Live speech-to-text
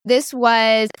This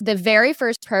was the very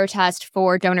first protest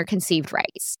for donor-conceived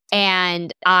rights.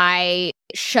 And I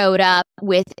showed up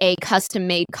with a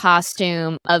custom-made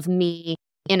costume of me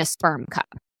in a sperm cup.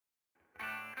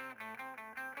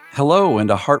 Hello, and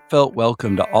a heartfelt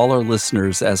welcome to all our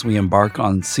listeners as we embark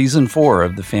on Season 4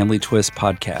 of the Family Twist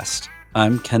podcast.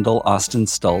 I'm Kendall Austin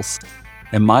Stulse,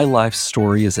 and my life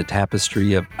story is a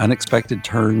tapestry of unexpected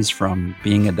turns from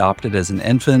being adopted as an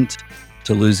infant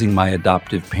to losing my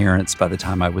adoptive parents by the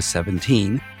time I was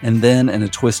 17, and then in a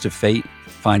twist of fate,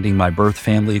 finding my birth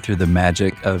family through the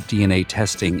magic of DNA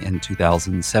testing in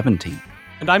 2017.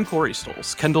 And I'm Corey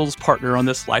Stulse, Kendall's partner on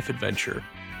this life adventure.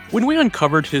 When we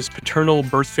uncovered his paternal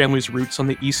birth family's roots on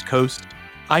the East Coast,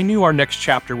 I knew our next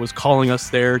chapter was calling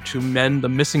us there to mend the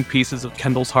missing pieces of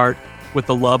Kendall's heart with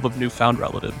the love of newfound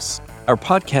relatives. Our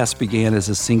podcast began as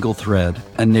a single thread,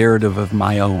 a narrative of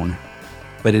my own,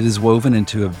 but it is woven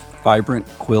into a vibrant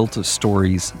quilt of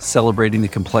stories celebrating the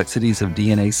complexities of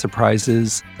DNA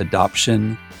surprises,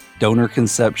 adoption, donor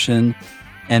conception,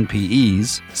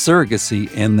 NPEs,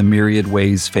 surrogacy, and the myriad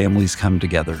ways families come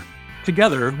together.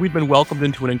 Together, we've been welcomed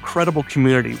into an incredible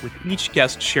community with each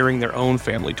guest sharing their own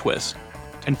family twist.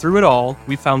 And through it all,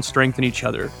 we found strength in each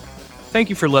other. Thank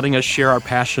you for letting us share our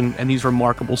passion and these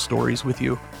remarkable stories with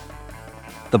you.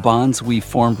 The bonds we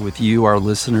formed with you, our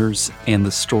listeners, and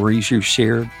the stories you've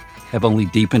shared have only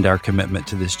deepened our commitment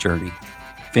to this journey.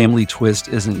 Family Twist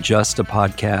isn't just a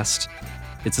podcast,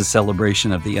 it's a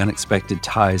celebration of the unexpected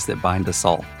ties that bind us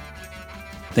all.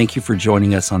 Thank you for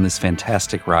joining us on this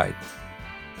fantastic ride.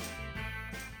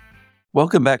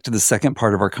 Welcome back to the second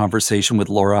part of our conversation with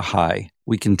Laura High.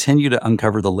 We continue to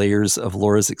uncover the layers of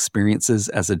Laura's experiences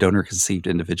as a donor-conceived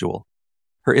individual.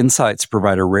 Her insights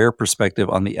provide a rare perspective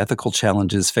on the ethical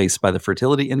challenges faced by the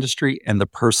fertility industry and the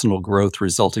personal growth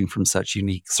resulting from such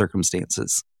unique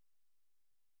circumstances.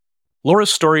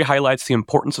 Laura's story highlights the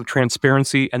importance of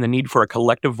transparency and the need for a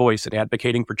collective voice in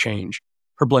advocating for change.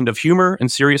 Her blend of humor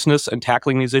and seriousness in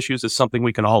tackling these issues is something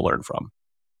we can all learn from.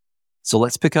 So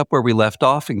let's pick up where we left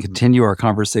off and continue our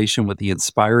conversation with the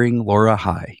inspiring Laura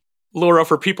High. Laura,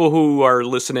 for people who are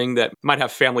listening that might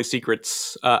have family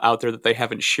secrets out there that they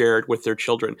haven't shared with their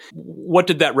children, what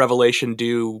did that revelation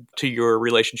do to your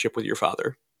relationship with your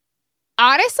father?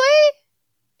 Honestly,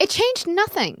 it changed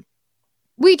nothing.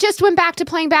 We just went back to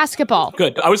playing basketball.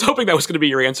 Good. I was hoping that was going to be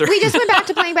your answer. We just went back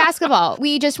to playing basketball.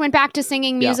 We just went back to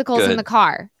singing musicals in the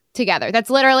car together. That's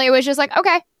literally, it was just like,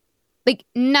 okay. Like,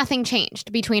 nothing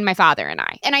changed between my father and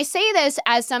I. And I say this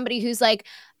as somebody who's like,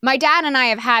 my dad and I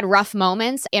have had rough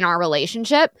moments in our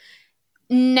relationship.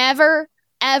 Never,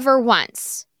 ever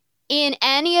once in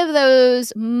any of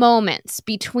those moments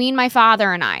between my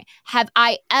father and I have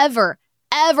I ever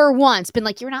once been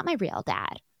like, you're not my real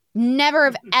dad. Never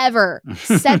have ever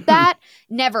said that,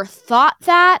 never thought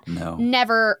that,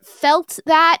 never felt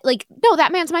that. Like, no,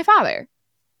 that man's my father.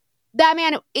 That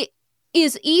man, it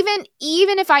is even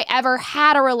if I ever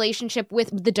had a relationship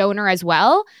with the donor as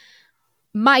well,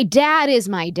 my dad is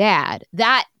my dad.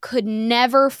 That could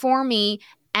never for me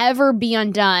ever be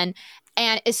undone.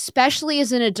 And especially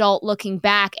as an adult looking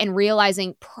back and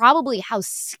realizing probably how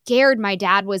scared my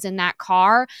dad was in that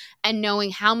car and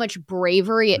knowing how much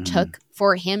bravery it took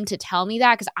for him to tell me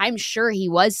that, because I'm sure he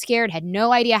was scared, had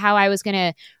no idea how I was going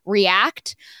to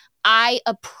react. I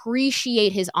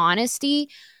appreciate his honesty.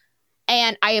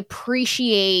 And I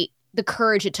appreciate the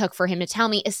courage it took for him to tell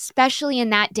me, especially in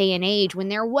that day and age when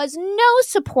there was no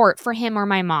support for him or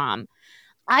my mom.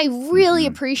 I really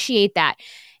appreciate that.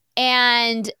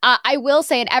 And I will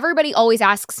say, and everybody always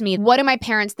asks me, what do my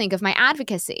parents think of my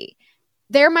advocacy?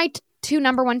 They're my two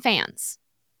number one fans.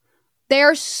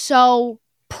 They're so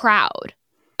proud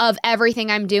of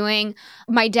everything I'm doing.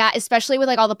 My dad, especially with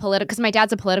like all the political, because my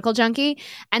dad's a political junkie,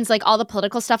 and it's like all the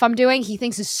political stuff I'm doing, he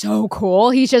thinks is so cool.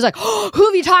 He's just like, oh, who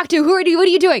have you talked to? What are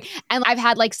you doing? And I've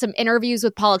had like some interviews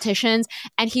with politicians,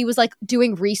 and he was like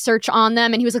doing research on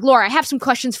them, and he was like, Laura, I have some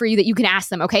questions for you that you can ask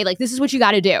them. Okay, like this is what you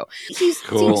got to do. He's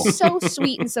so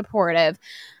sweet and supportive.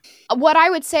 What I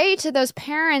would say to those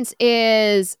parents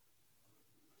is,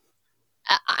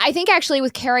 I think actually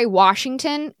with Kerry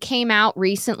Washington came out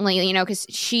recently, you know, because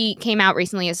she came out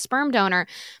recently as a sperm donor.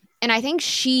 And I think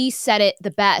she said it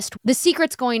the best. The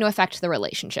secret's going to affect the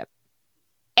relationship.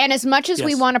 And as much as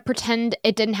we want to pretend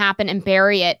it didn't happen and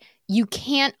bury it, you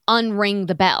can't unring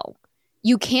the bell.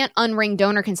 You can't unring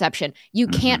donor conception. You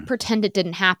can't pretend it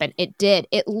didn't happen. It did.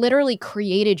 It literally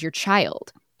created your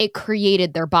child. It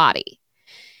created their body.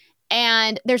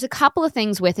 And there's a couple of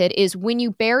things with it is when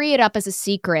you bury it up as a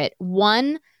secret,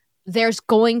 one, there's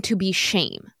going to be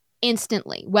shame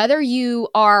instantly, whether you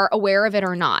are aware of it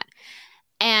or not.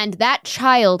 And that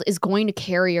child is going to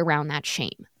carry around that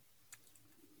shame.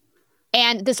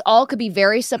 And this all could be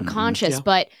very subconscious,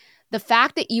 but the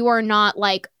fact that you are not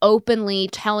like openly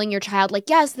telling your child, like,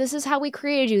 yes, this is how we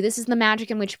created you, this is the magic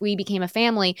in which we became a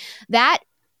family, that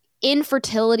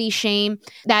infertility shame,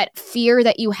 that fear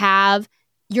that you have,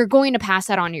 you're going to pass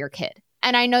that on to your kid.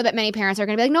 And I know that many parents are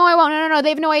going to be like, no, I won't. No, they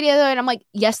have no idea. And I'm like,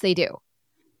 yes, they do.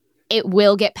 It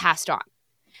will get passed on.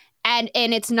 And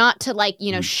it's not to like,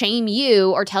 shame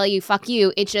you or tell you, fuck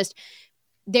you. It's just,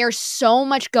 there's so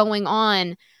much going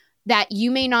on that you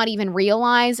may not even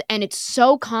realize. And it's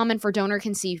so common for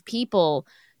donor-conceived people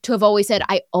to have always said,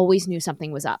 I always knew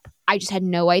something was up. I just had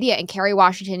no idea. And Kerry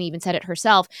Washington even said it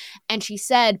herself. And she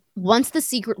said, once the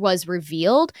secret was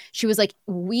revealed, she was like,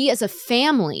 we as a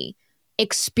family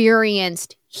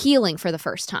experienced healing for the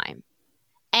first time.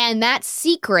 And that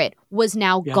secret was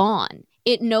now gone.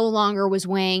 It no longer was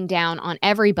weighing down on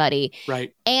everybody.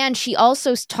 Right. And she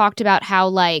also talked about how,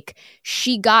 like,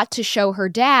 she got to show her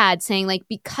dad saying, like,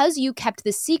 because you kept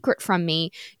this secret from me,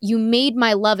 you made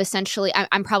my love essentially,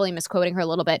 I'm probably misquoting her a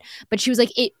little bit, but she was like,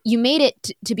 you made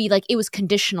it to be like, it was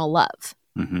conditional love.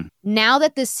 Mm-hmm. Now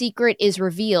that this secret is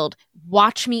revealed,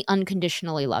 watch me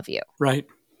unconditionally love you. Right.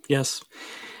 Yes.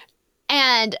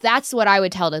 And that's what I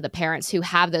would tell to the parents who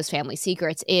have those family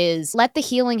secrets is let the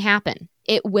healing happen.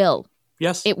 It will.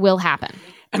 Yes. It will happen.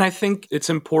 And I think it's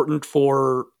important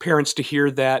for parents to hear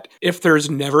that if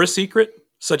there's never a secret,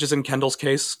 such as in Kendall's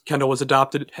case, Kendall was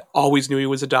adopted, always knew he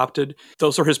was adopted.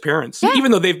 Those are his parents. Yeah.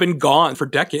 Even though they've been gone for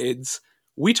decades,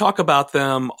 we talk about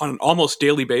them on an almost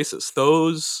daily basis.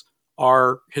 Those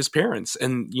are his parents.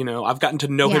 And, I've gotten to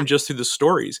know him just through the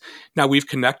stories. Now we've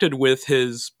connected with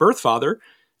his birth father,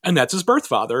 and that's his birth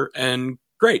father. And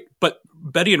great. But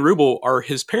Betty and Rubel are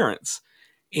his parents.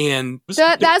 And those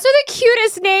are the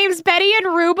cutest names, Betty and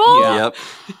Rubel. Yeah. Yep.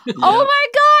 Oh my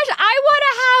gosh, I want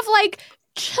to have like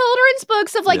children's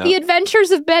books of like the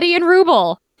adventures of Betty and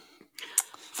Rubel.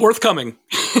 Forthcoming.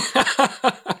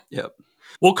 Yep.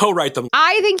 We'll co-write them.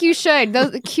 I think you should. Those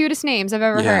are the cutest names I've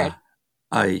ever heard.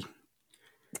 I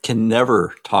can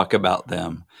never talk about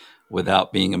them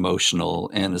without being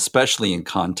emotional, and especially in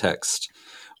context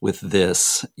with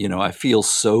this. I feel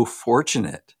so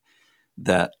fortunate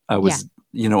that I was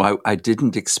I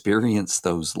didn't experience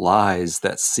those lies,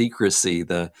 that secrecy,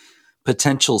 the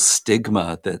potential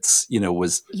stigma that's,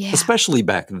 was especially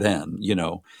back then,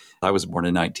 I was born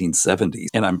in 1970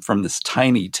 and I'm from this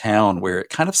tiny town where it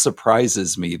kind of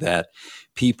surprises me that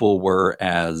people were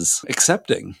as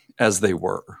accepting as they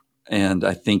were. And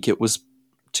I think it was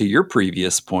to your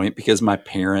previous point, because my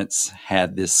parents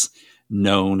had this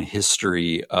known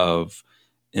history of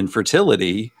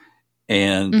infertility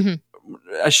and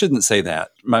I shouldn't say that.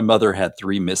 My mother had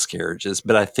 3 miscarriages,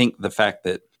 but I think the fact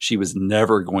that she was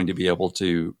never going to be able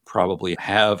to probably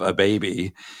have a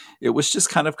baby, it was just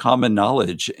kind of common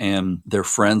knowledge. And their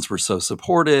friends were so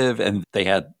supportive, and they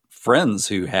had friends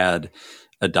who had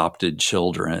adopted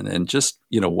children, and just,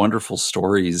 wonderful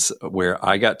stories where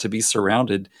I got to be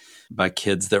surrounded by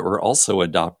kids that were also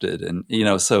adopted. And,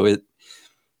 so it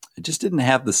just didn't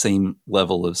have the same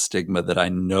level of stigma that I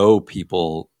know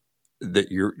people that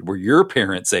were your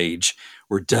parents' age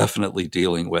were definitely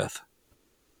dealing with.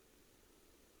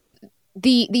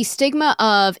 The stigma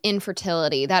of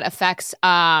infertility that affects,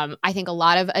 I think, a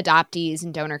lot of adoptees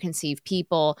and donor-conceived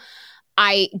people,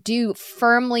 I do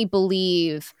firmly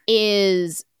believe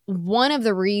is one of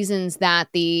the reasons that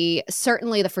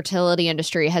certainly the fertility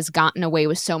industry has gotten away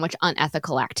with so much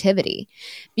unethical activity.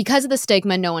 Because of the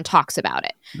stigma, no one talks about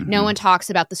it. Mm-hmm. No one talks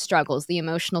about the struggles, the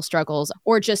emotional struggles,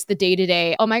 or just the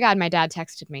day-to-day. Oh my God, my dad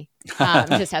texted me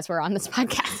just as we're on this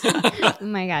podcast. Oh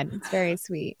my God, it's very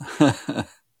sweet.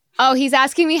 Oh, he's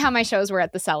asking me how my shows were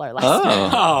at the Cellar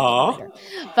last night.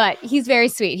 But he's very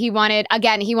sweet. He wanted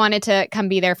to come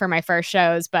be there for my first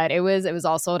shows, but it was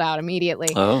all sold out immediately.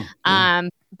 Oh, yeah.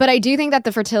 But I do think that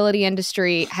the fertility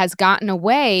industry has gotten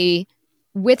away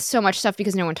with so much stuff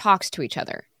because no one talks to each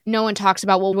other. No one talks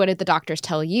about, well, what did the doctors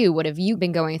tell you? What have you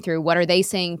been going through? What are they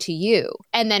saying to you?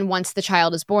 And then once the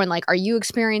child is born, like, are you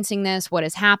experiencing this? What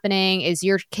is happening? Is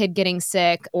your kid getting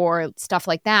sick or stuff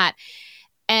like that?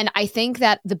 And I think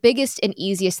that the biggest and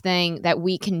easiest thing that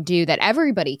we can do, that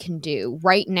everybody can do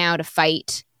right now to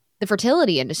fight the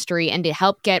fertility industry and to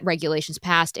help get regulations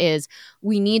passed, is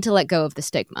we need to let go of the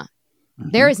stigma.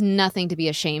 Mm-hmm. There is nothing to be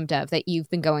ashamed of that you've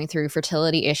been going through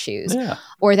fertility issues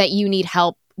or that you need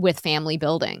help with family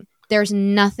building. There's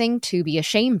nothing to be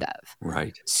ashamed of.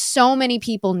 Right. So many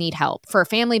people need help for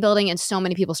family building, and so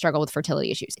many people struggle with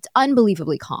fertility issues. It's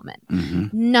unbelievably common. Mm-hmm.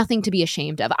 Nothing to be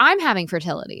ashamed of. I'm having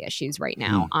fertility issues right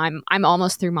now. I'm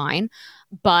almost through mine.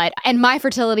 And my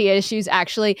fertility issues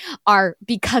actually are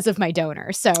because of my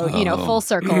donor. So, full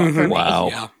circle for me. Wow.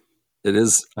 Yeah. It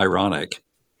is ironic.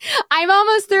 I'm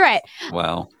almost through it.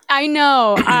 Wow. I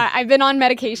know. I've been on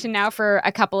medication now for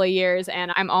a couple of years,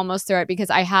 and I'm almost through it because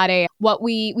I had what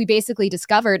we basically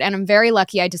discovered, and I'm very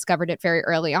lucky I discovered it very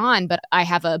early on, but I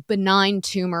have a benign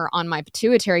tumor on my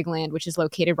pituitary gland, which is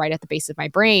located right at the base of my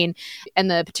brain. And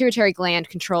the pituitary gland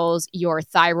controls your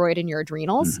thyroid and your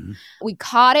adrenals. Mm-hmm. We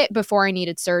caught it before I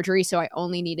needed surgery, so I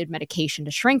only needed medication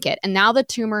to shrink it. And now the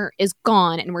tumor is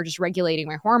gone, and we're just regulating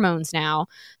my hormones now.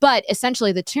 But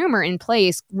essentially, the tumor in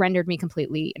place rendered me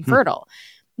completely infertile.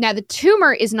 Now, the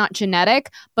tumor is not genetic,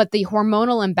 but the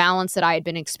hormonal imbalance that I had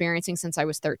been experiencing since I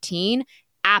was 13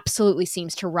 absolutely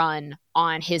seems to run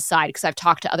on his side because I've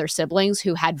talked to other siblings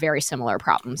who had very similar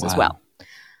problems as well.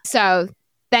 So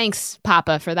thanks,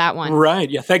 Papa, for that one.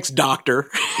 Right. Yeah. Thanks, doctor.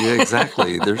 Yeah,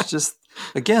 exactly. There's just,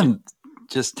 again,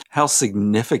 just how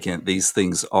significant these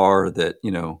things are that,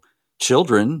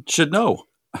 children should know.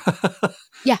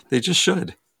 Yeah. They just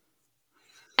should.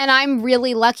 And I'm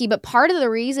really lucky, but part of the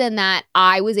reason that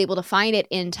I was able to find it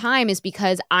in time is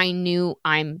because I knew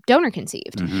I'm donor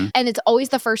conceived. Mm-hmm. And it's always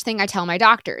the first thing I tell my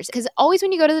doctors. Because always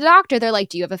when you go to the doctor, they're like,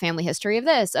 do you have a family history of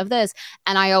this, of this?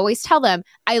 And I always tell them,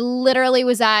 I literally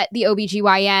was at the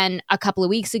OBGYN a couple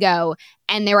of weeks ago,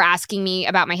 and they were asking me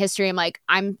about my history. I'm like,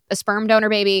 I'm a sperm donor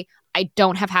baby. I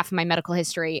don't have half of my medical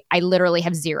history. I literally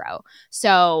have zero.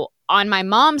 So on my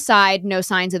mom's side, no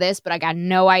signs of this, but I got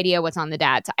no idea what's on the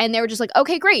dad's side. And they were just like,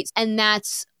 okay, great. And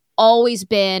that's always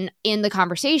been in the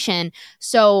conversation.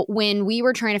 So when we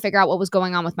were trying to figure out what was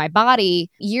going on with my body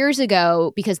years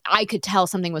ago, because I could tell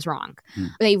something was wrong,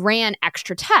 they ran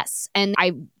extra tests. And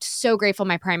I'm so grateful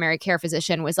my primary care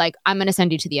physician was like, I'm going to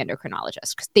send you to the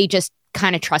endocrinologist, because they just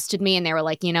kind of trusted me. And they were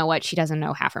like, you know what? She doesn't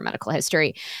know half her medical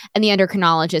history. And the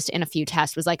endocrinologist in a few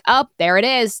tests was like, oh, there it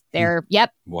is. There.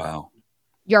 Yep. Wow.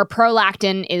 Your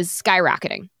prolactin is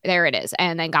skyrocketing. There it is.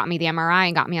 And then got me the MRI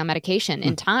and got me on medication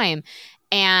in time.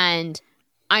 And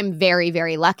I'm very,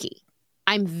 very lucky.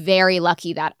 I'm very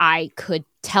lucky that I could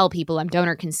tell people I'm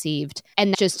donor conceived.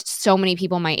 And just so many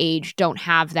people my age don't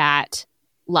have that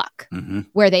luck,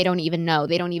 where they don't even know.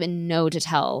 They don't even know to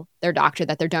tell their doctor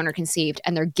that they're donor conceived,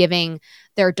 and they're giving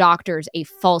their doctors a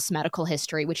false medical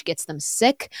history, which gets them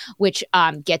sick, which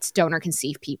gets donor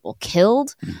conceived people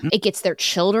killed. It gets their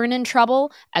children in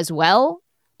trouble as well.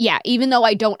 Yeah, even though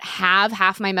I don't have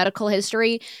half my medical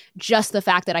history, just the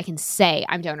fact that I can say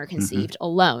I'm donor conceived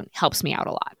alone helps me out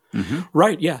a lot.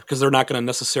 Right, yeah, because they're not going to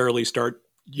necessarily start,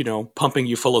 pumping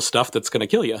you full of stuff that's going to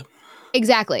kill you.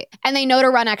 Exactly. And they know to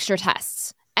run extra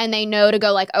tests. And they know to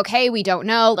go like, okay, we don't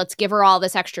know. Let's give her all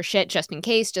this extra shit just in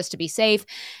case, just to be safe.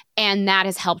 And that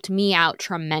has helped me out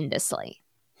tremendously.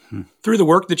 Through the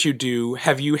work that you do,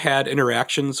 have you had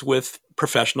interactions with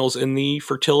professionals in the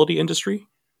fertility industry?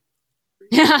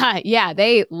 Yeah,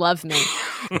 they love me.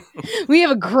 We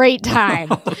have a great time.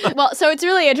 Well, so it's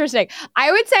really interesting.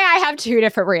 I would say I have two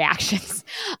different reactions.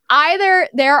 Either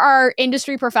there are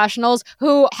industry professionals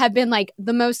who have been like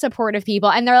the most supportive people,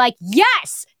 and they're like,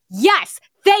 yes,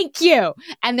 thank you.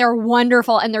 And they're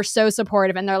wonderful, and they're so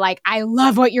supportive, and they're like, I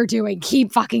love what you're doing.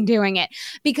 Keep fucking doing it.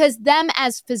 Because them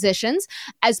as physicians,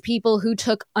 as people who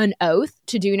took an oath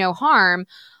to do no harm,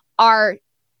 are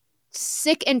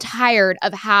sick and tired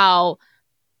of how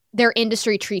their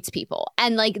industry treats people.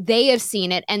 And like, they have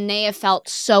seen it, and they have felt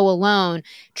so alone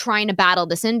trying to battle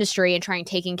this industry and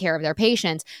taking care of their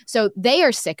patients. So they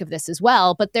are sick of this as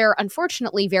well, but they're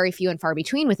unfortunately very few and far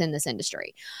between within this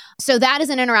industry. So that is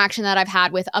an interaction that I've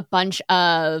had with a bunch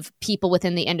of people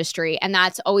within the industry. And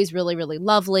that's always really, really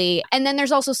lovely. And then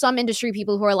there's also some industry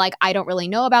people who are like, I don't really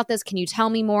know about this. Can you tell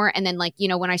me more? And then like,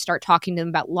 when I start talking to them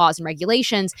about laws and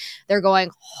regulations, they're going,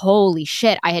 holy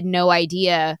shit, I had no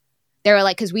idea. They were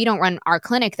like, because we don't run our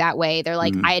clinic that way. They're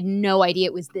like, I had no idea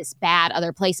it was this bad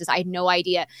other places. I had no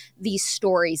idea these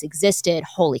stories existed.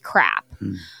 Holy crap.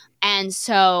 And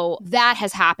so that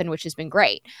has happened, which has been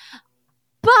great.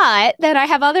 But then I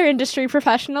have other industry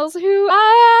professionals who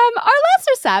are less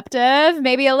receptive,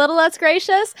 maybe a little less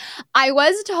gracious. I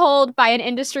was told by an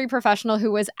industry professional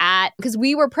who was because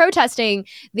we were protesting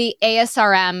the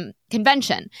ASRM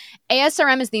convention.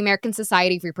 ASRM is the American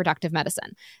Society of Reproductive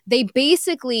Medicine. They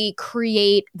basically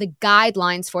create the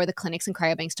guidelines for the clinics and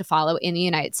cryobanks to follow in the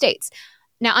United States.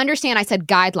 Now, understand I said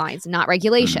guidelines, not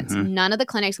regulations. None of the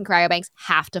clinics and cryobanks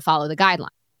have to follow the guidelines.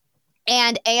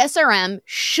 And ASRM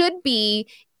should be,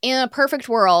 in a perfect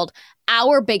world,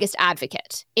 our biggest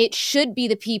advocate. It should be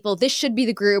the people, this should be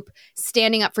the group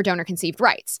standing up for donor conceived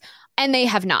rights. And they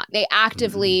have not. They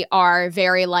actively are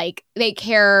very they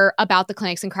care about the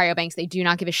clinics and cryobanks. They do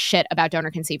not give a shit about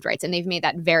donor conceived rights. And they've made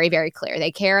that very, very clear.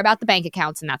 They care about the bank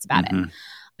accounts, and that's about it.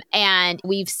 And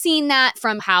we've seen that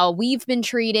from how we've been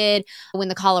treated when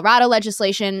the Colorado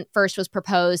legislation first was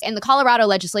proposed. And the Colorado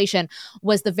legislation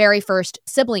was the very first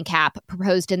sibling cap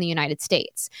proposed in the United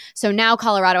States. So now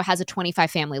Colorado has a 25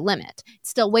 family limit. It's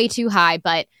still way too high,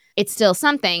 but it's still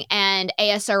something. And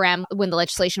ASRM, when the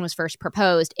legislation was first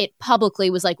proposed, it publicly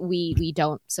was like, we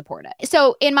don't support it.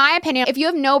 So in my opinion, if you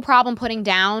have no problem putting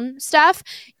down stuff,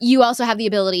 you also have the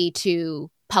ability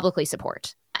to publicly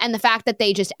support. And the fact that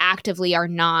they just actively are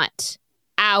not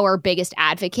our biggest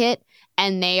advocate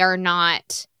and they are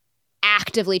not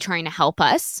actively trying to help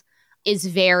us is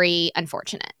very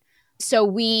unfortunate. So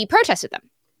we protested them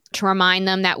to remind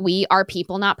them that we are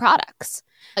people, not products.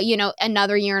 You know,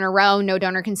 another year in a row, no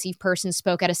donor conceived person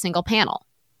spoke at a single panel.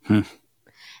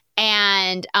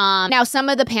 And now some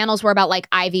of the panels were about like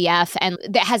IVF, and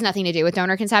that has nothing to do with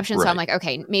donor conception. Right. So I'm like,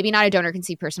 okay, maybe not a donor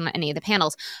conceived person on any of the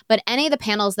panels, but any of the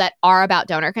panels that are about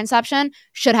donor conception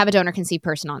should have a donor conceived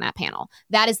person on that panel.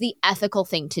 That is the ethical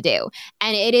thing to do.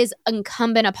 And it is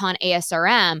incumbent upon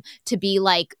ASRM to be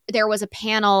like, there was a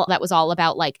panel that was all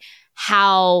about like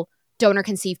how donor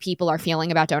conceived people are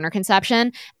feeling about donor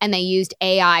conception, and they used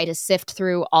AI to sift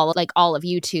through all of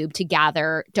YouTube to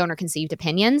gather donor conceived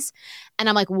opinions. And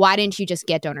I'm like, why didn't you just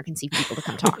get donor conceived people to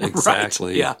come talk?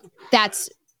 Exactly. Right. Yeah.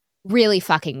 That's really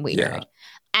fucking weird. Yeah.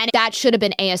 And that should have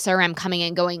been ASRM coming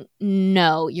in going,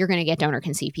 no, you're going to get donor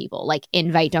conceived people. Like,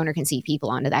 invite donor conceived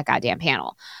people onto that goddamn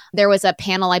panel. There was a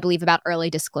panel, I believe, about early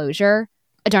disclosure.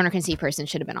 A donor conceived person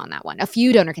should have been on that one. A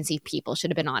few donor conceived people should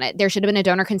have been on it. There should have been a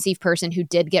donor conceived person who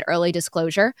did get early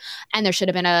disclosure, and there should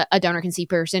have been a donor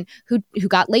conceived person who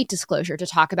got late disclosure to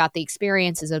talk about the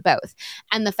experiences of both.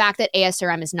 And the fact that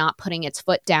ASRM is not putting its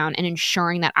foot down and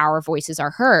ensuring that our voices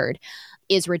are heard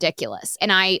is ridiculous. And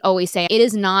I always say it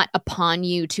is not upon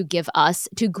you to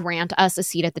grant us a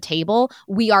seat at the table.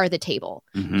 We are the table.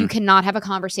 Mm-hmm. You cannot have a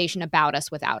conversation about us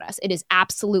without us. It is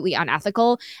absolutely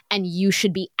unethical, and you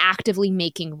should be actively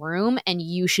making room, and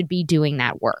you should be doing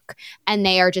that work. And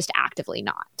they are just actively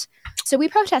not. So we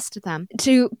protested them.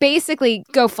 To basically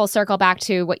go full circle back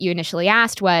to what you initially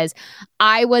asked was,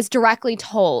 I was directly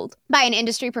told by an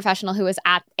industry professional who was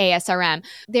at ASRM,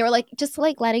 they were like, just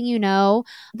like letting you know,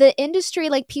 the industry,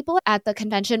 like people at the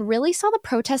convention really saw the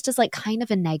protest as like kind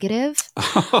of a negative.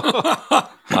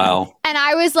 Wow. And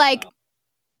I was like,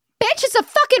 bitch, it's a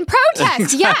fucking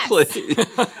protest. Exactly.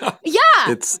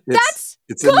 Yes. That's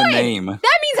it's good. In the name. That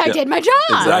means I did my job.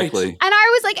 Exactly. And I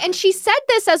was like, and she said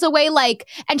this as a way like,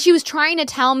 and she was trying to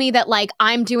tell me that like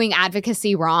I'm doing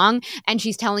advocacy wrong. And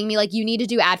she's telling me like, you need to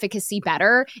do advocacy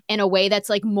better in a way that's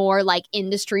like more like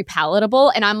industry palatable.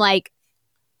 And I'm like,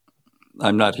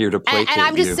 I'm not here to placate you. And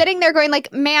I'm just sitting there going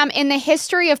like, ma'am, in the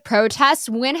history of protests,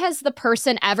 when has the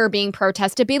person ever being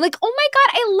protested be like, oh my God,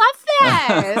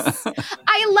 I love this.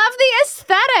 I love the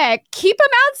aesthetic. Keep them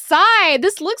outside.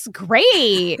 This looks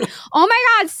great. Oh my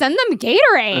God, send them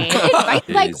Gatorade.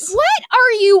 Like, what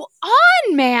are you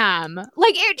on, ma'am?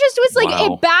 Like, it just was like,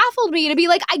 wow. It baffled me to be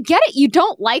like, I get it. You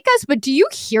don't like us, but do you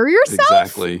hear yourself?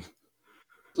 Exactly.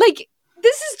 Like,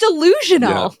 this is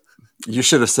delusional. Yeah. You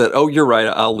should have said, oh, you're right.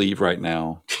 I'll leave right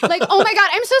now. Like, oh my God,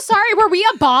 I'm so sorry. Were we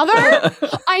a bother?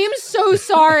 I am so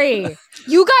sorry.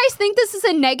 You guys think this is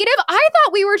a negative? I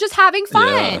thought we were just having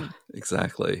fun. Yeah,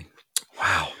 exactly.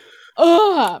 Wow.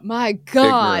 Oh my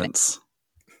God. Ignorance.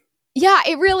 Yeah,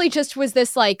 it really just was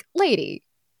this like, lady,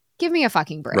 give me a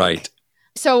fucking break. Right.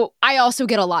 So I also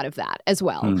get a lot of that as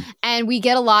well. And we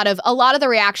get a lot of the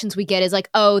reactions we get is like,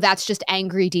 oh, that's just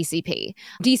angry DCP.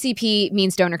 DCP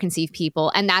means donor conceived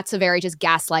people. And that's a very just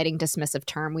gaslighting, dismissive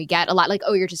term. We get a lot like,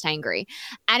 oh, you're just angry.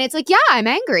 And it's like, yeah, I'm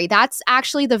angry. That's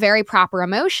actually the very proper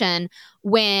emotion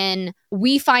when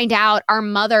we find out our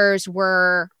mothers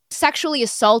were sexually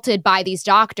assaulted by these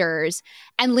doctors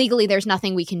and legally there's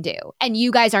nothing we can do. And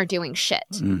you guys aren't doing shit.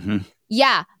 Mm-hmm.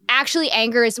 Yeah. Actually,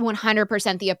 anger is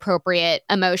 100% the appropriate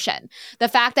emotion. The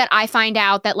fact that I find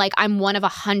out that like I'm one of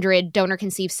 100 donor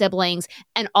conceived siblings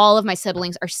and all of my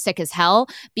siblings are sick as hell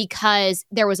because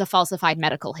there was a falsified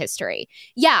medical history.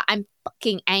 Yeah, I'm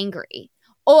fucking angry.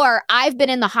 Or I've been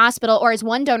in the hospital, or as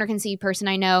one donor conceived person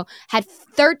I know had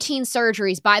 13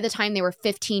 surgeries by the time they were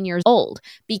 15 years old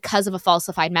because of a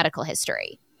falsified medical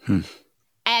history.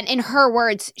 And in her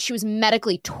words, she was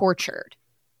medically tortured.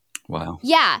 Wow.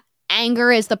 Yeah.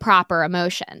 Anger is the proper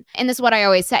emotion. And this is what I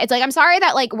always say. It's like, I'm sorry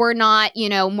that like we're not,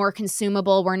 more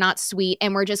consumable. We're not sweet.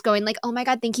 And we're just going like, oh my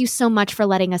God, thank you so much for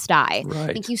letting us die.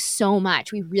 Right. Thank you so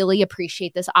much. We really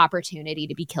appreciate this opportunity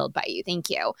to be killed by you. Thank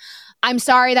you. I'm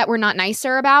sorry that we're not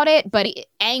nicer about it, but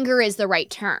anger is the right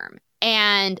term.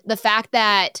 And the fact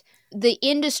that the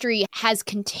industry has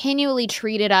continually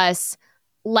treated us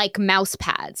like mouse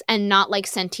pads and not like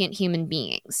sentient human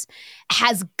beings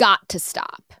has got to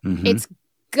stop. Mm-hmm. It's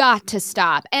got to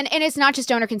stop. And it's not just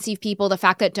donor conceived people. The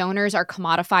fact that donors are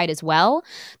commodified as well.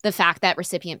 The fact that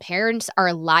recipient parents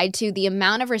are lied to. The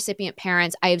amount of recipient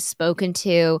parents I have spoken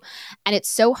to, and it's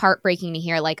so heartbreaking to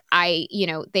hear. Like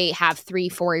they have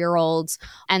 3-4-year-olds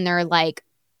and they're like,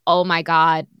 oh my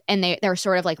God. And they're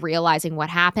sort of like realizing what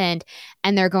happened.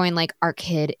 And they're going like, our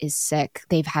kid is sick.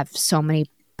 They've had so many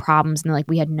problems. And they're like,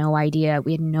 we had no idea.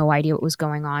 We had no idea what was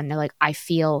going on. And they're like, I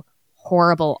feel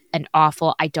horrible and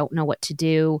awful. I don't know what to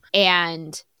do.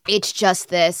 And it's just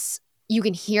this, you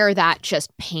can hear that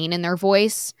just pain in their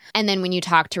voice. And then when you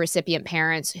talk to recipient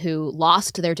parents who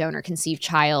lost their donor conceived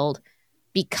child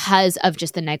because of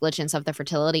just the negligence of the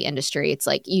fertility industry, it's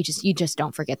like you just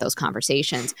don't forget those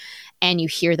conversations. And you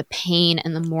hear the pain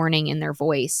and the mourning in their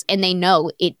voice. And they know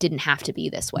it didn't have to be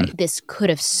this way. This could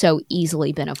have so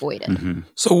easily been avoided. Mm-hmm.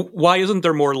 So why isn't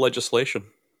there more legislation?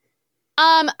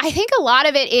 I think a lot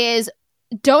of it is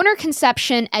donor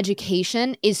conception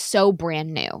education is so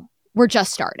brand new. We're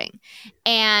just starting.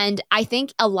 And I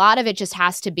think a lot of it just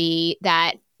has to be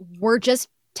that we're just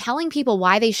telling people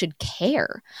why they should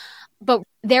care. But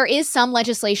there is some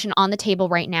legislation on the table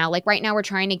right now. Like right now, we're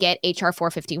trying to get HR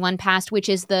 451 passed, which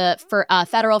is the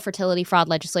federal fertility fraud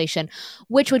legislation,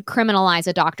 which would criminalize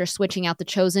a doctor switching out the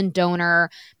chosen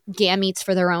donor gametes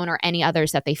for their own or any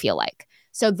others that they feel like.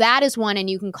 So that is one, and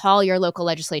you can call your local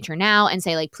legislature now and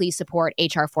say, like, please support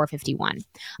HR 451.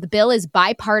 The bill is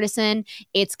bipartisan.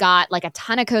 It's got like a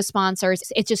ton of co-sponsors.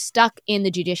 It's just stuck in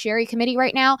the Judiciary Committee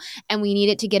right now, and we need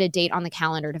it to get a date on the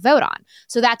calendar to vote on.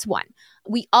 So that's one.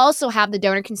 We also have the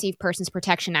Donor Conceived Persons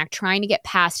Protection Act trying to get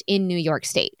passed in New York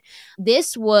State.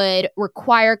 This would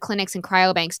require clinics and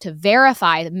cryobanks to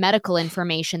verify the medical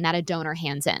information that a donor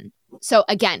hands in. So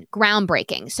again,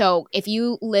 groundbreaking. So if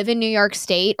you live in New York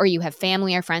State or you have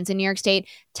family or friends in New York State,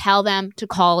 tell them to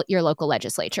call your local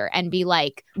legislature and be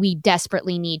like, we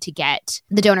desperately need to get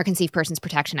the Donor Conceived Persons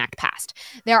Protection Act passed.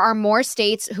 There are more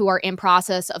states who are in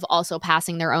process of also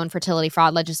passing their own fertility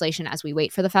fraud legislation as we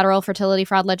wait for the federal fertility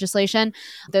fraud legislation.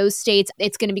 Those states,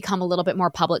 it's going to become a little bit more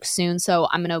public soon. So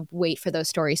I'm going to wait for those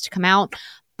stories to come out.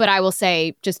 But I will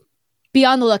say, just be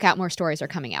on the lookout. More stories are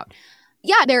coming out.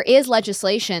 Yeah, there is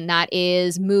legislation that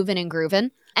is moving and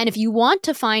grooving. And if you want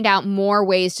to find out more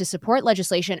ways to support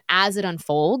legislation as it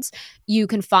unfolds, you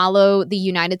can follow the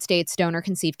United States Donor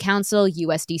Conceived Council,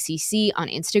 USDCC, on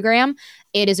Instagram.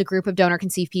 It is a group of donor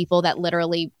conceived people that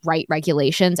literally write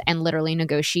regulations and literally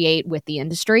negotiate with the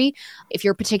industry. If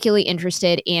you're particularly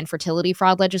interested in fertility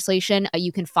fraud legislation,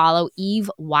 you can follow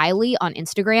Eve Wiley on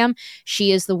Instagram.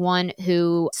 She is the one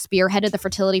who spearheaded the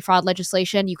fertility fraud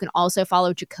legislation. You can also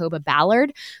follow Jacoba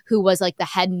Ballard, who was like the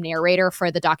head narrator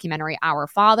for the documentary Our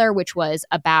Father, which was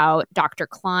about Dr.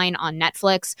 Klein on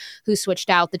Netflix, who switched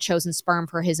out the chosen sperm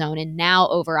for his own in now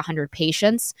over 100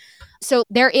 patients. So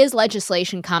there is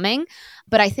legislation coming,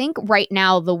 but I think right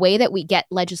now the way that we get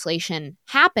legislation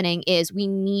happening is we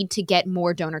need to get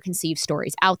more donor conceived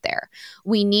stories out there.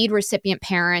 We need recipient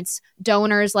parents,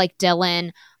 donors like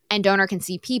Dylan, and donor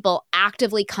conceived people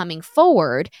actively coming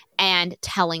forward and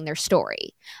telling their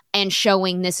story and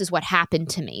showing this is what happened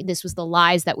to me. This was the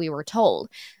lies that we were told.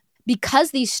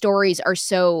 Because these stories are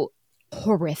so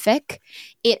horrific,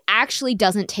 it actually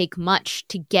doesn't take much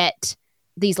to get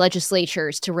these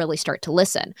legislatures to really start to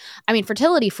listen. I mean,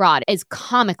 fertility fraud is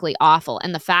comically awful.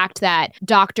 And the fact that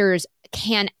doctors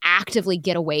can actively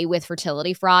get away with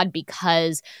fertility fraud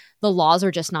because the laws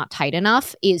are just not tight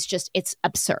enough is just, it's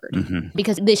absurd. Mm-hmm.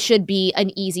 Because this should be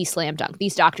an easy slam dunk.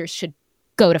 These doctors should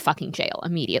go to fucking jail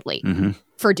immediately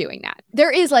for doing that. There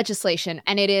is legislation,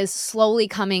 and it is slowly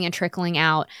coming and trickling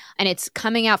out, and it's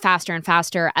coming out faster and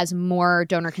faster as more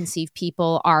donor conceived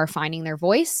people are finding their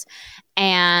voice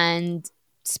and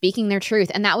speaking their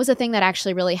truth. And that was a thing that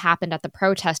actually really happened at the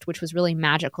protest, which was really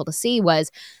magical to see,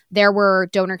 was there were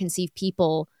donor conceived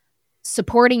people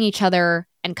supporting each other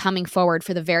and coming forward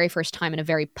for the very first time in a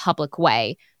very public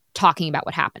way, talking about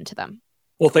what happened to them.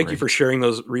 Well, thank you for sharing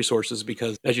those resources,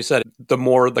 because as you said, the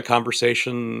more the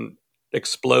conversation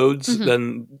explodes,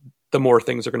 then the more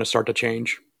things are going to start to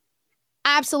change.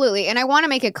 Absolutely. And I want to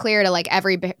make it clear to like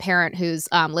every parent who's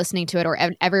listening to it, or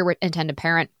every intended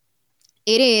parent,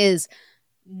 it is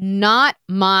not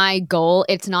my goal.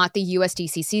 It's not the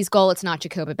USDCC's goal. It's not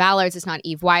Jacoba Ballard's. It's not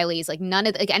Eve Wiley's. Like none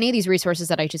of any of these resources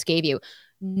that I just gave you.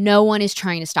 No one is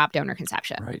trying to stop donor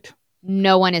conception. Right.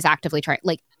 No one is actively trying.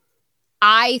 Like,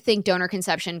 I think donor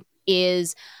conception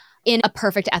is, in a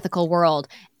perfect ethical world,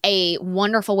 a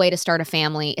wonderful way to start a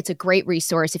family. It's a great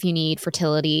resource if you need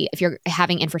fertility, if you're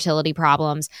having infertility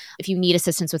problems, if you need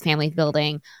assistance with family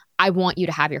building. I want you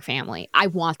to have your family. I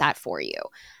want that for you.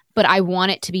 But I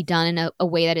want it to be done in a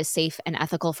way that is safe and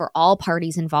ethical for all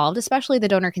parties involved, especially the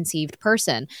donor-conceived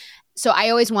person. So I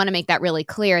always want to make that really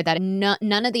clear that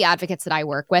none of the advocates that I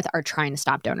work with are trying to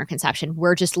stop donor conception.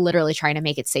 We're just literally trying to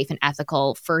make it safe and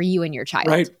ethical for you and your child.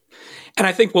 Right. And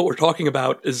I think what we're talking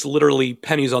about is literally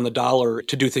pennies on the dollar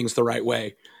to do things the right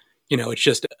way. It's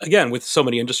just, again, with so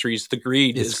many industries, the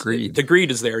greed is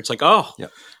there. It's like,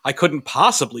 I couldn't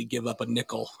possibly give up a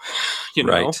nickel,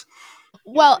 Right.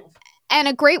 Well, and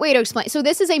a great way to explain, so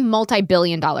this is a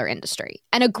multi-billion-dollar industry.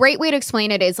 And a great way to explain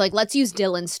it is like, let's use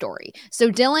Dylan's story. So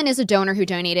Dylan is a donor who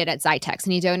donated at Zytex,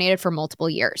 and he donated for multiple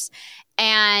years.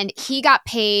 And he got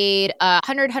paid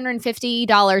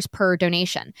 $150 per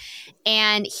donation.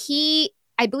 And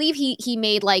I believe he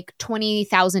made like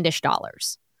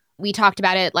 $20,000-ish. We talked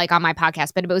about it like on my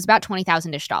podcast, but it was about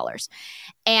 $20,000-ish.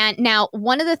 And now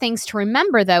one of the things to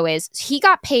remember though is he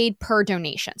got paid per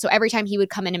donation. So every time he would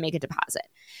come in and make a deposit.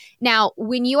 Now,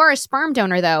 when you are a sperm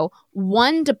donor though,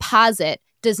 one deposit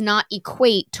does not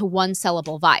equate to one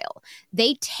sellable vial.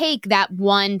 They take that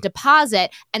one deposit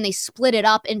and they split it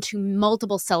up into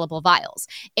multiple sellable vials.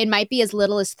 It might be as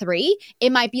little as 3.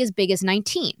 It might be as big as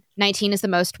 19. 19 is the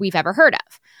most we've ever heard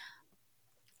of.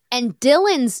 And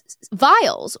Dylan's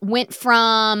vials went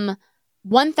from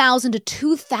 $1,000 to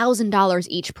 $2,000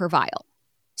 each per vial.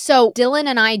 So Dylan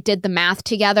and I did the math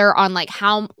together on like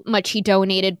how much he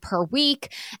donated per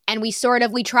week. And we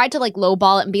tried to like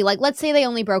lowball it and be like, let's say they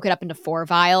only broke it up into 4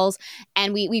 vials.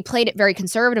 And we played it very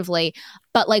conservatively.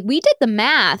 But like we did the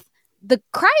math, the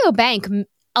cryobank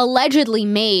allegedly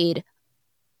made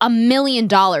 $1 million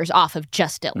off of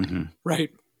just Dylan. Mm-hmm.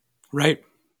 Right.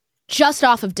 Just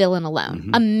off of Dylan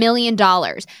alone, $1 million.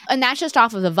 And that's just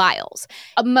off of the vials.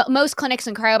 Most clinics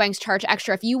and cryobanks charge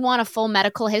extra. If you want a full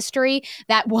medical history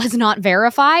that was not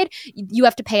verified, you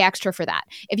have to pay extra for that.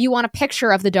 If you want a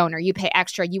picture of the donor, you pay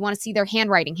extra. You want to see their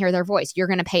handwriting, hear their voice, you're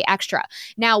going to pay extra.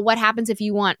 Now, what happens if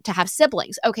you want to have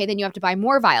siblings? Okay, then you have to buy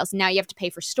more vials. Now you have to pay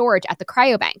for storage at the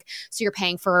cryobank. So you're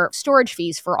paying for storage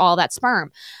fees for all that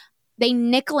sperm. They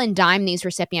nickel and dime these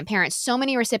recipient parents. So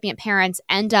many recipient parents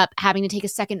end up having to take a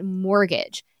second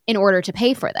mortgage in order to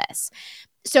pay for this.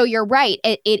 So you're right.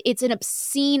 It's an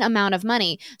obscene amount of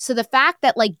money. So the fact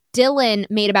that like Dylan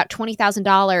made about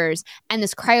 $20,000 and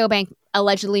this cryobank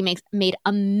allegedly made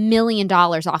 $1 million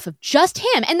off of just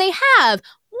him, and they have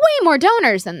way more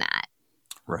donors than that,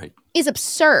 right, is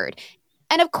absurd.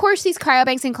 And of course, these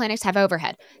cryobanks and clinics have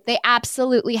overhead. They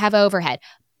absolutely have overhead.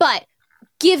 But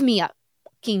give me a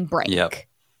break. Yep.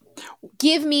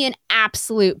 Give me an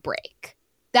absolute break.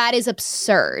 That is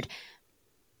absurd.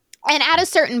 And at a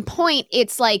certain point,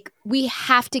 it's like, we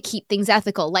have to keep things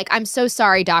ethical. Like, I'm so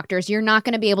sorry, doctors, you're not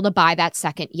going to be able to buy that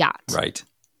second yacht. Right.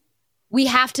 We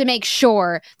have to make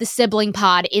sure the sibling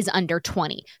pod is under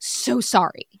 20. So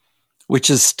sorry.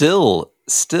 Which is still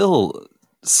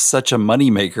such a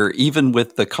moneymaker, even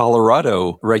with the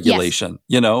Colorado regulation.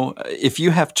 Yes. If you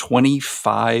have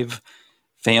 25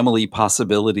 family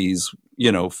possibilities,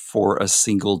 for a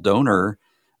single donor,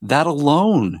 that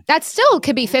alone. That still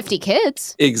could be 50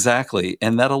 kids. Exactly.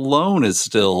 And that alone is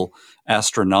still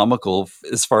astronomical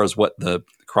as far as what the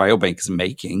cryobank is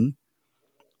making.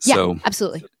 Yeah, so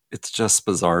absolutely. It's just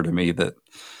bizarre to me that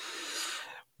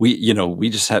we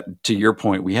just have, to your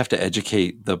point, we have to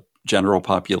educate the general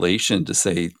population to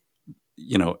say,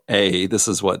 A, this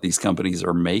is what these companies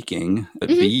are making. But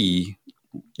B,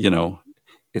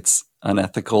 it's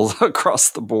unethical across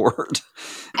the board.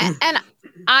 And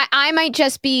I might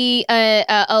just be,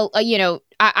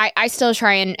 I still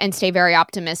try and stay very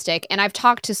optimistic. And I've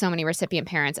talked to so many recipient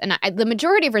parents, and the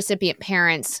majority of recipient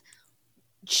parents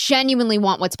genuinely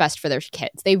want what's best for their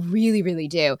kids. They really, really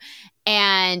do.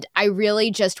 And I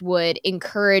really just would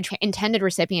encourage intended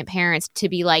recipient parents to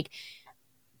be like,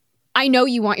 I know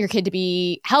you want your kid to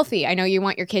be healthy. I know you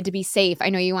want your kid to be safe. I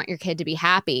know you want your kid to be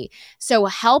happy. So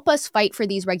help us fight for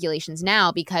these regulations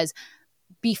now, because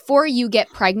before you get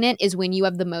pregnant is when you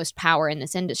have the most power in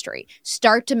this industry.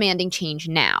 Start demanding change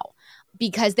now,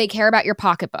 because they care about your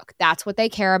pocketbook. That's what they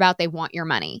care about. They want your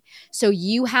money. So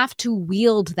you have to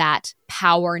wield that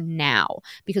power now,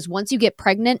 because once you get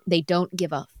pregnant, they don't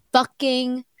give a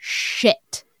fucking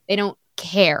shit. They don't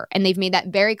care. And they've made that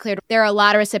very clear. There are a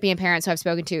lot of recipient parents who I've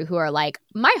spoken to who are like,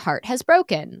 my heart has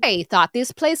broken. I thought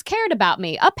this place cared about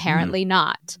me. Apparently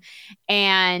not.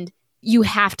 And you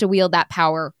have to wield that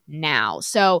power now.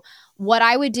 So what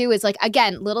I would do is, like,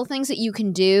 again, little things that you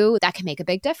can do that can make a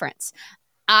big difference.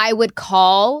 I would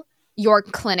call your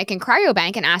clinic and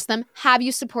cryobank and ask them, have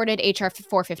you supported HR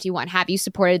 451? Have you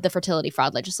supported the fertility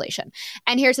fraud legislation?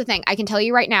 And here's the thing. I can tell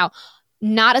you right now,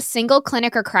 Not a single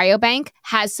clinic or cryobank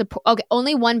has support. Okay,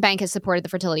 only one bank has supported the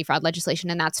fertility fraud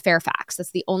legislation, and that's Fairfax. That's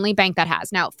the only bank that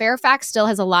has. Now, Fairfax still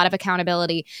has a lot of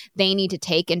accountability they need to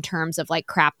take in terms of like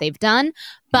crap they've done,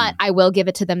 but I will give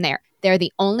it to them there. They're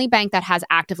the only bank that has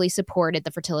actively supported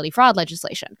the fertility fraud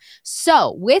legislation.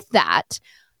 So with that,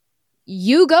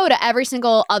 you go to every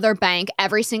single other bank,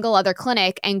 every single other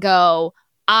clinic and go,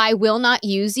 I will not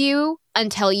use you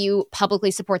until you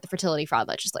publicly support the fertility fraud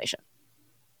legislation.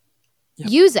 Yep.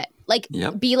 Use it. Like,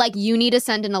 be like, you need to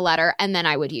send in a letter and then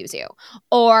I would use you.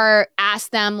 Or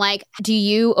ask them, like, do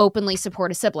you openly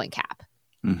support a sibling cap?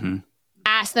 Mm-hmm.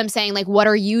 Ask them saying, like, what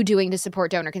are you doing to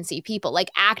support donor conceived people? Like,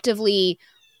 actively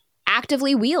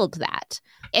wield that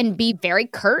and be very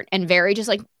curt and very just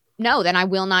like, no, then I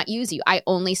will not use you. I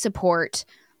only support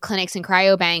clinics and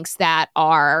cryobanks that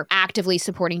are actively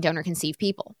supporting donor conceived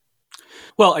people.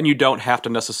 Well, and you don't have to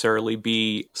necessarily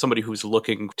be somebody who's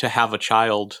looking to have a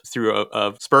child through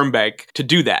a sperm bank to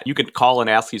do that. You can call and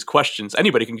ask these questions.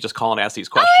 Anybody can just call and ask these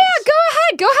questions. Oh, yeah, go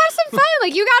ahead. Go have some fun.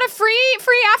 Like, you got a free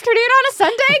afternoon on a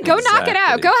Sunday? Go knock it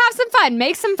out. Go have some fun.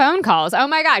 Make some phone calls. Oh,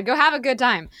 my God. Go have a good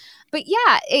time. But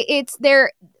yeah, it's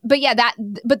there. But yeah,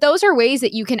 but those are ways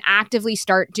that you can actively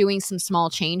start doing some small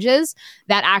changes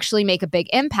that actually make a big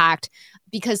impact.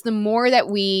 Because the more that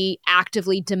we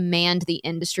actively demand the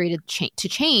industry to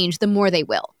change, the more they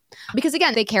will. Because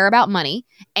again, they care about money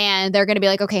and they're going to be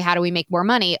like, okay, how do we make more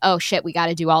money? Oh shit, we got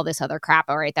to do all this other crap.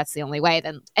 All right, that's the only way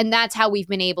then. And that's how we've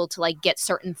been able to like get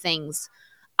certain things,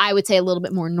 I would say, a little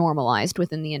bit more normalized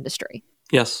within the industry.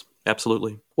 Yes,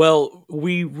 absolutely. Well,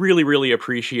 we really, really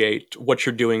appreciate what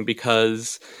you're doing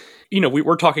because, you know,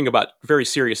 we're talking about very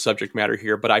serious subject matter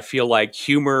here, but I feel like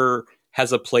humor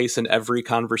has a place in every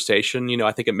conversation. You know,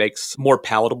 I think it makes more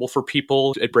palatable for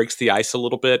people. It breaks the ice a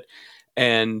little bit.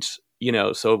 And, you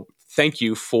know, so thank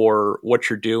you for what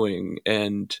you're doing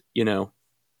and, you know,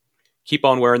 keep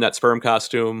on wearing that sperm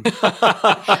costume.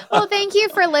 Well, thank you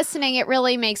for listening. It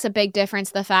really makes a big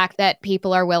difference. The fact that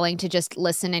people are willing to just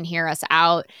listen and hear us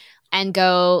out and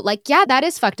go like, yeah, that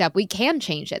is fucked up. We can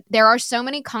change it. There are so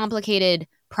many complicated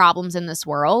problems in this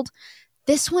world.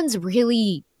 This one's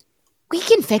really... we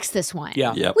can fix this one.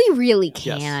 Yeah. Yep. We really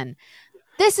can. Yes.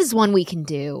 This is one we can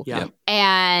do. Yeah.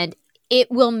 And it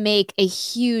will make a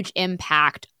huge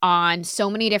impact on so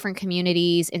many different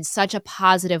communities in such a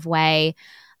positive way.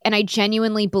 And I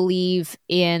genuinely believe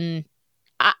in,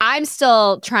 I'm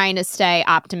still trying to stay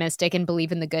optimistic and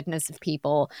believe in the goodness of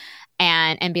people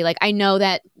and be like, I know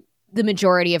that the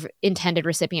majority of intended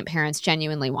recipient parents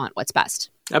genuinely want what's best.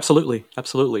 Absolutely.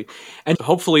 Absolutely. And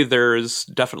hopefully there's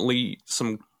definitely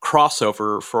some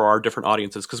crossover for our different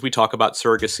audiences because we talk about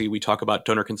surrogacy, we talk about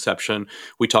donor conception,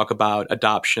 we talk about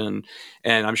adoption,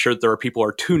 and I'm sure there are people who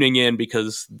are tuning in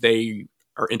because they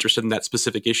are interested in that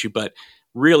specific issue. But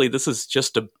really, this is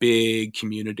just a big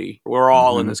community. We're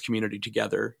all in this community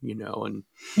together, you know, and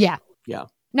yeah.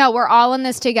 No, we're all in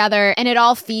this together and it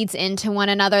all feeds into one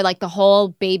another. Like the whole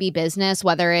baby business,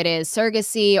 whether it is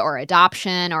surrogacy or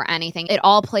adoption or anything, it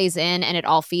all plays in and it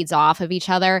all feeds off of each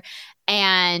other.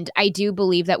 And I do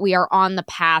believe that we are on the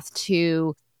path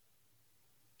to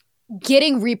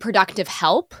getting reproductive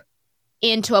help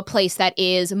into a place that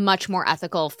is much more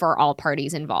ethical for all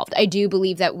parties involved. I do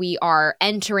believe that we are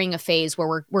entering a phase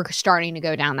where we're starting to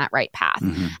go down that right path,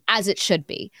 as it should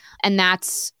be. And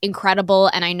that's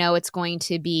incredible. And I know it's going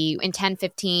to be in 10,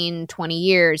 15, 20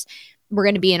 years, we're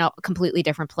going to be in a completely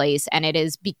different place. And it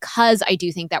is because I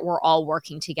do think that we're all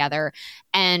working together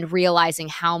and realizing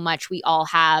how much we all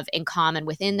have in common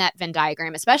within that Venn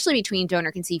diagram, especially between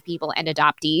donor conceived people and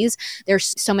adoptees.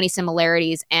 There's so many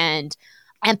similarities and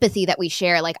empathy that we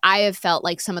share. Like I have felt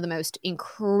like some of the most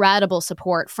incredible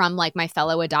support from like my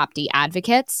fellow adoptee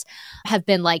advocates have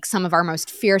been like some of our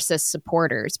most fiercest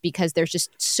supporters because there's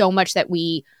just so much that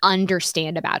we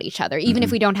understand about each other. Even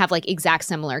if we don't have like exact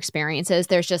similar experiences,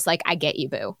 there's just like, I get you,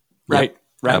 boo. Right.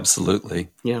 Right. Absolutely.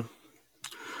 Yeah.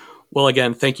 Well,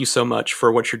 again, thank you so much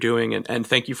for what you're doing and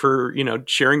thank you for, you know,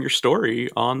 sharing your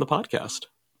story on the podcast.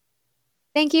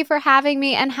 Thank you for having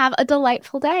me and have a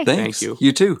delightful day. Thanks. Thank you.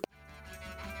 You too.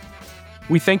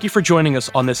 We thank you for joining us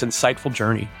on this insightful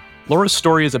journey. Laura's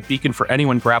story is a beacon for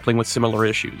anyone grappling with similar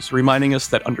issues, reminding us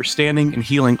that understanding and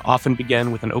healing often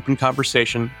begin with an open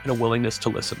conversation and a willingness to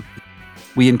listen.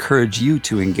 We encourage you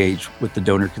to engage with the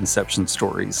donor conception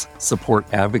stories, support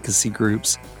advocacy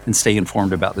groups, and stay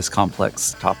informed about this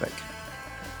complex topic.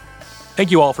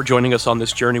 Thank you all for joining us on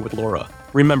this journey with Laura.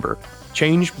 Remember,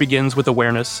 change begins with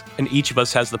awareness, and each of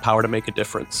us has the power to make a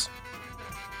difference.